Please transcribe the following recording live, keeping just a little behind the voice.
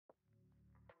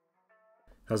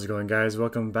How's it going, guys?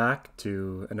 Welcome back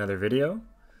to another video.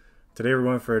 Today we're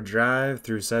going for a drive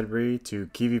through Sudbury to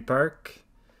Kiwi Park.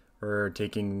 We're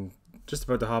just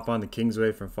about to hop on the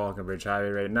Kingsway from Falconbridge Highway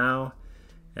right now,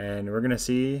 and we're gonna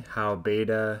see how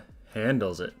Beta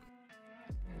handles it.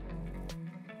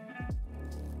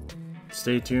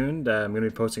 Stay tuned. I'm gonna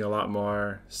be posting a lot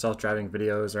more self-driving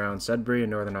videos around Sudbury in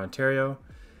Northern Ontario.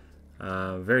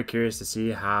 Very curious to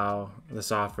see how the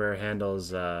software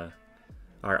handles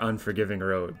our unforgiving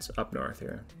roads up north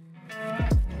here.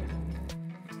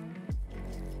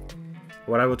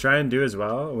 What I will try and do as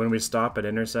well, when we stop at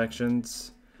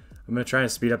intersections, I'm going to try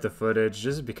and speed up the footage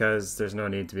just because there's no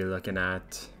need to be looking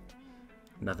at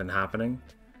nothing happening.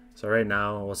 So right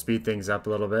now we'll speed things up a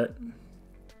little bit.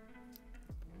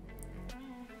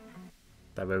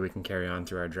 That way we can carry on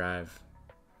through our drive.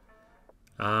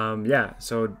 Yeah,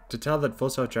 so to tell that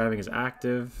full self-driving is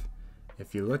active,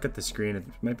 if you look at the screen, it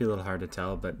might be a little hard to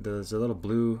tell, but there's a little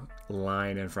blue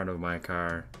line in front of my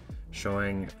car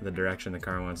showing the direction the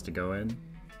car wants to go in.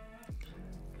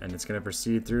 And it's going to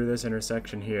proceed through this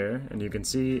intersection here, and you can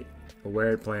see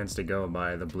where it plans to go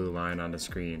by the blue line on the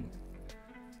screen.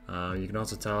 You can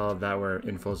also tell that we're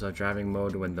in full self-driving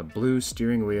mode when the blue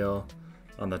steering wheel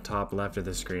on the top left of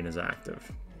the screen is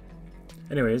active.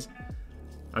 Anyways,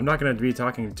 I'm not going to be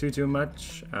talking too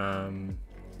much,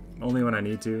 only when I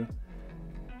need to.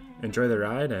 Enjoy the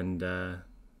ride, and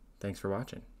thanks for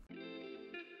watching.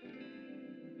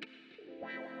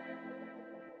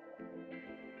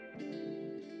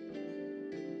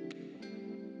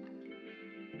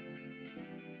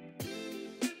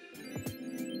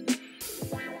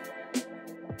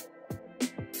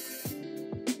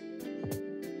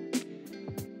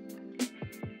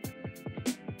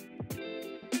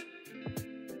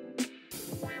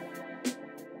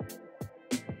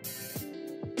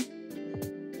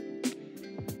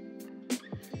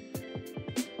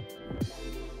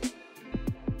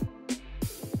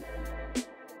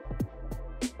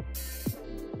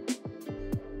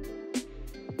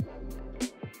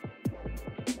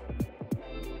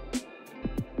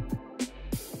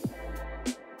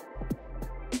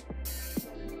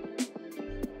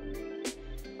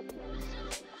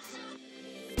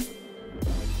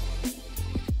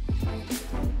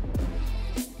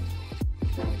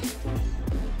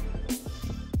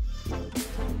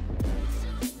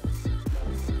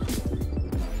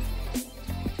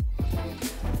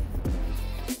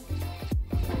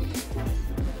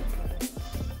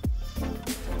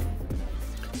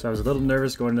 So I was a little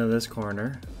nervous going into this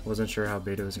corner. Wasn't sure how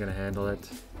Beta was going to handle it.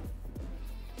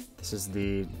 This is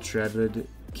the dreaded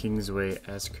Kingsway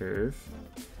S-curve.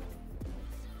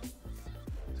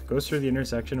 It goes through the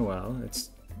intersection well.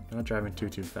 It's not driving too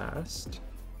fast.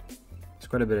 There's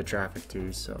quite a bit of traffic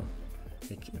too, so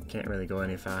it can't really go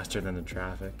any faster than the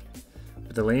traffic.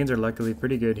 But the lanes are luckily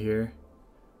pretty good here,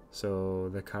 so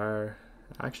the car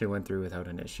actually went through without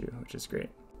an issue, which is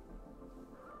great.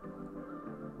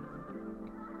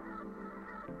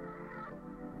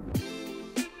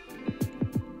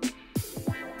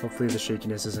 Hopefully the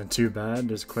shakiness isn't too bad.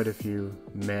 There's quite a few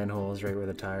manholes right where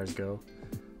the tires go,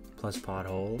 plus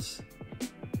potholes.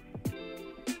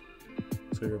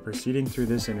 So we're proceeding through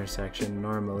this intersection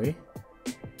normally,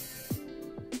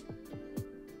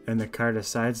 and the car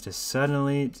decides to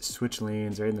suddenly switch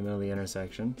lanes right in the middle of the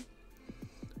intersection.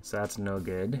 So that's no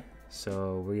good.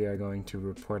 So we are going to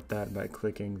report that by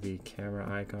clicking the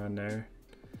camera icon there,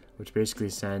 which basically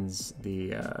sends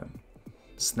the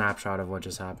snapshot of what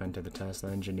just happened to the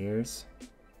Tesla engineers.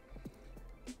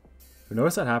 We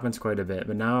notice that happens quite a bit,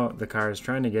 but now the car is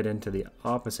trying to get into the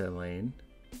opposite lane.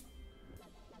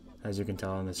 As you can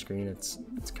tell on the screen, it's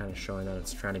kind of showing that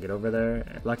it's trying to get over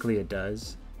there. Luckily it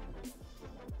does.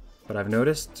 But I've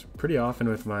noticed pretty often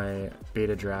with my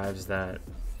Beta drives that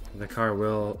the car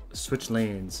will switch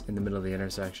lanes in the middle of the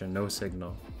intersection, no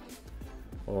signal,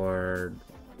 or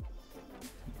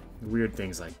weird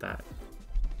things like that.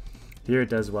 Here it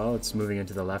does well. It's moving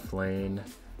into the left lane,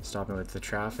 stopping with the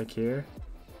traffic here.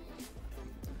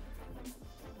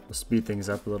 We'll speed things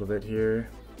up a little bit here.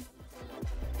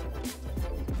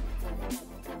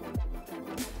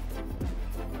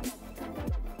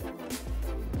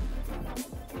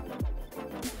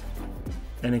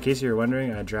 And in case you're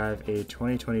wondering, I drive a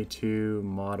 2022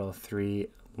 Model 3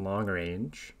 long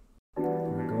range.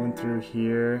 We're going through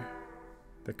here.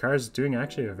 The car's doing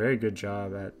actually a very good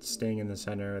job at staying in the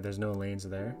center. There's no lanes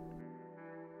there.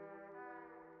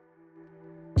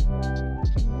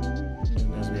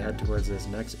 And as we head towards this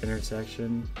next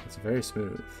intersection, it's very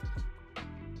smooth.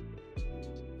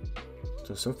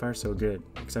 So far so good,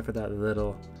 except for that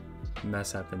little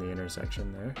mess up in the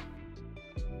intersection there.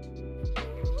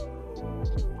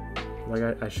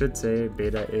 like I should say,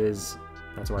 beta is,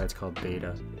 that's why it's called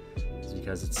beta, is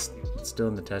because it's still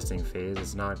in the testing phase.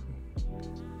 It's not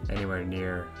anywhere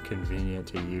near convenient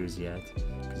to use yet,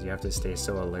 because you have to stay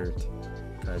so alert,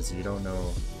 because you don't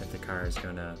know if the car is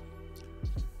gonna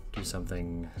do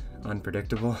something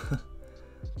unpredictable.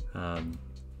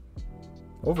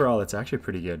 Overall, it's actually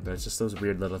pretty good, but it's just those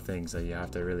weird little things that you have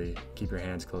to really keep your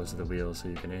hands close to the wheel so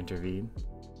you can intervene.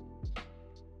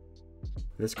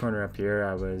 This corner up here,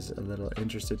 I was a little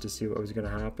interested to see what was going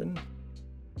to happen,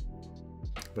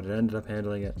 but it ended up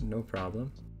handling it no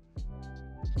problem.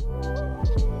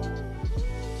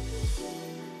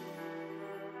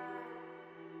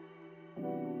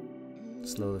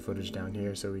 Slow the footage down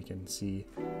here so we can see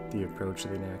the approach to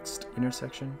the next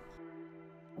intersection.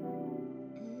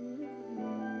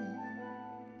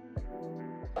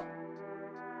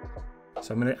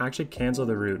 So I'm going to actually cancel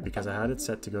the route because I had it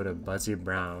set to go to Buzzy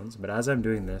Brown's, but as I'm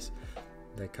doing this,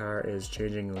 the car is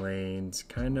changing lanes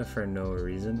kind of for no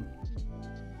reason.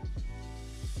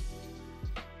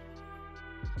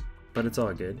 But it's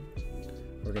all good.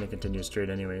 We're going to continue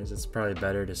straight anyways. It's probably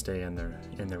better to stay in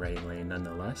the right lane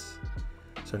nonetheless.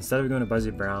 So instead of going to Buzzy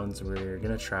Brown's, we're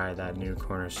going to try that new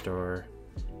corner store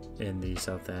in the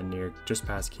south end near just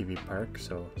past Kiwi Park.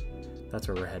 So that's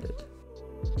where we're headed.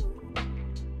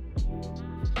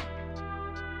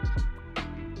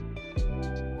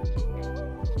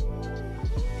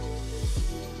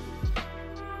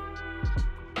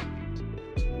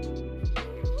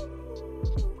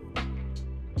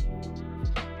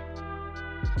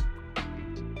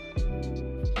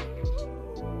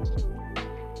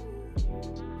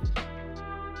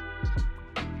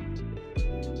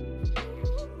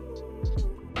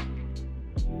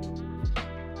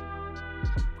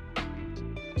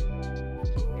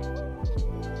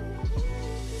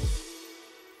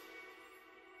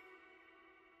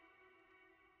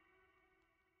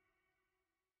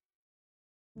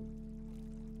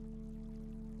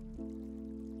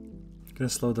 Gonna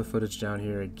slow the footage down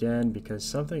here again because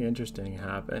something interesting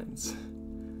happens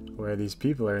where these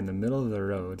people are in the middle of the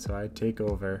road, so I take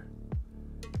over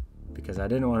because I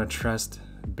didn't want to trust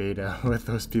beta with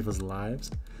those people's lives.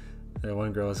 The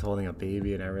one girl was holding a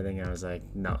baby and everything. I was like,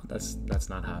 no, that's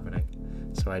not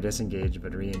happening. So I disengaged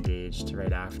but re-engaged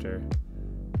right after.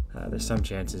 There's some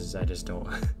chances I just don't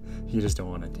you just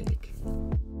don't want to take.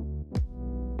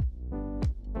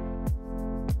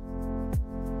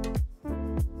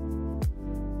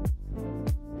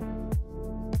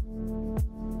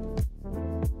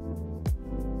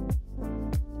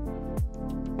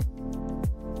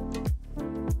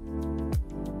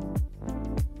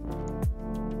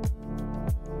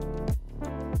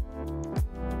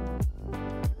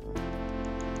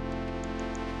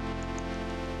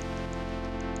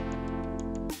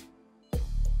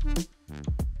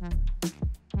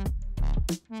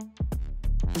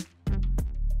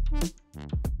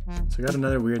 So we got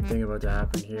another weird thing about to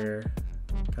happen here.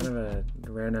 Kind of a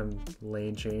random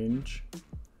lane change.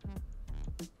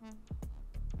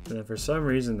 And then for some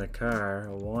reason the car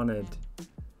wanted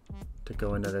to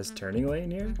go into this turning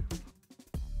lane here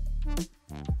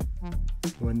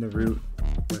when the route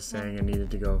was saying it needed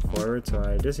to go forward. So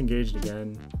I disengaged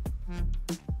again,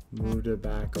 moved it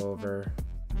back over,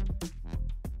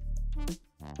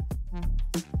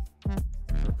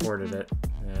 reported it,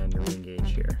 and re-engaged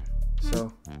here.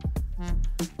 So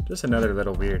just another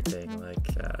little weird thing, like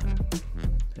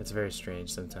it's very strange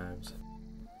sometimes.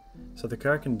 So the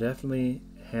car can definitely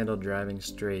handle driving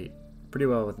straight pretty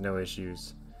well with no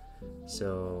issues.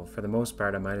 So for the most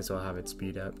part I might as well have it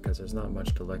speed up because there's not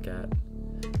much to look at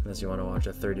unless you want to watch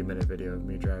a 30-minute video of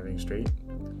me driving straight.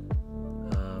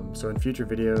 So in future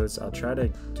videos I'll try to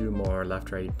do more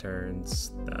left-right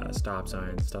turns, stop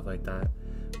signs, stuff like that,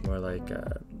 more like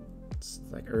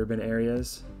urban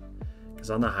areas. Because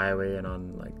on the highway and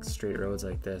on like straight roads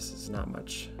like this, there's not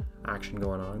much action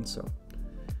going on. So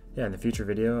yeah, in the future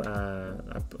video,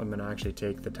 I'm gonna actually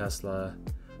take the Tesla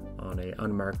on a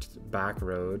unmarked back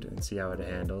road and see how it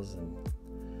handles. And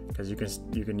because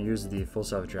you can use the full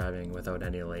self-driving without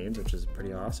any lanes, which is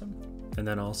pretty awesome. And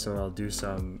then also I'll do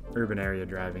some urban area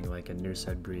driving, like in New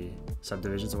Sudbury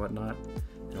subdivisions and whatnot,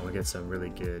 and we'll get some really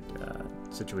good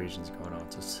situations going on.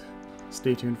 So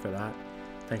stay tuned for that.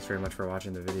 Thanks very much for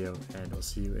watching the video, and we'll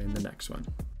see you in the next one.